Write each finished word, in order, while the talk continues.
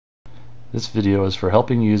This video is for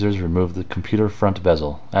helping users remove the computer front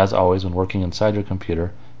bezel. As always, when working inside your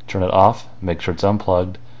computer, turn it off, make sure it's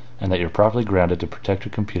unplugged, and that you're properly grounded to protect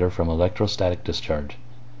your computer from electrostatic discharge.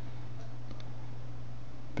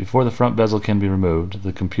 Before the front bezel can be removed,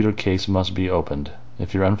 the computer case must be opened.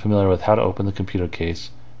 If you're unfamiliar with how to open the computer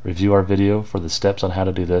case, review our video for the steps on how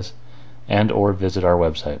to do this, and/or visit our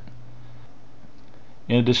website.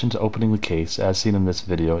 In addition to opening the case, as seen in this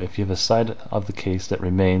video, if you have a side of the case that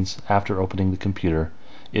remains after opening the computer,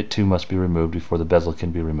 it too must be removed before the bezel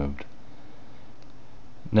can be removed.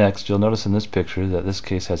 Next, you'll notice in this picture that this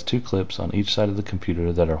case has two clips on each side of the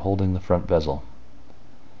computer that are holding the front bezel.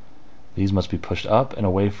 These must be pushed up and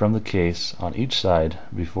away from the case on each side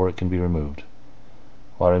before it can be removed.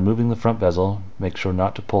 While removing the front bezel, make sure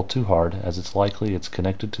not to pull too hard, as it's likely it's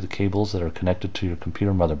connected to the cables that are connected to your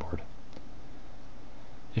computer motherboard.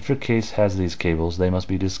 If your case has these cables, they must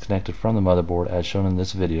be disconnected from the motherboard as shown in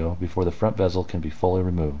this video before the front bezel can be fully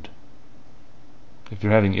removed. If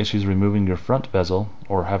you're having issues removing your front bezel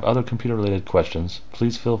or have other computer related questions,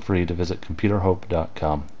 please feel free to visit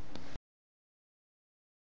computerhope.com.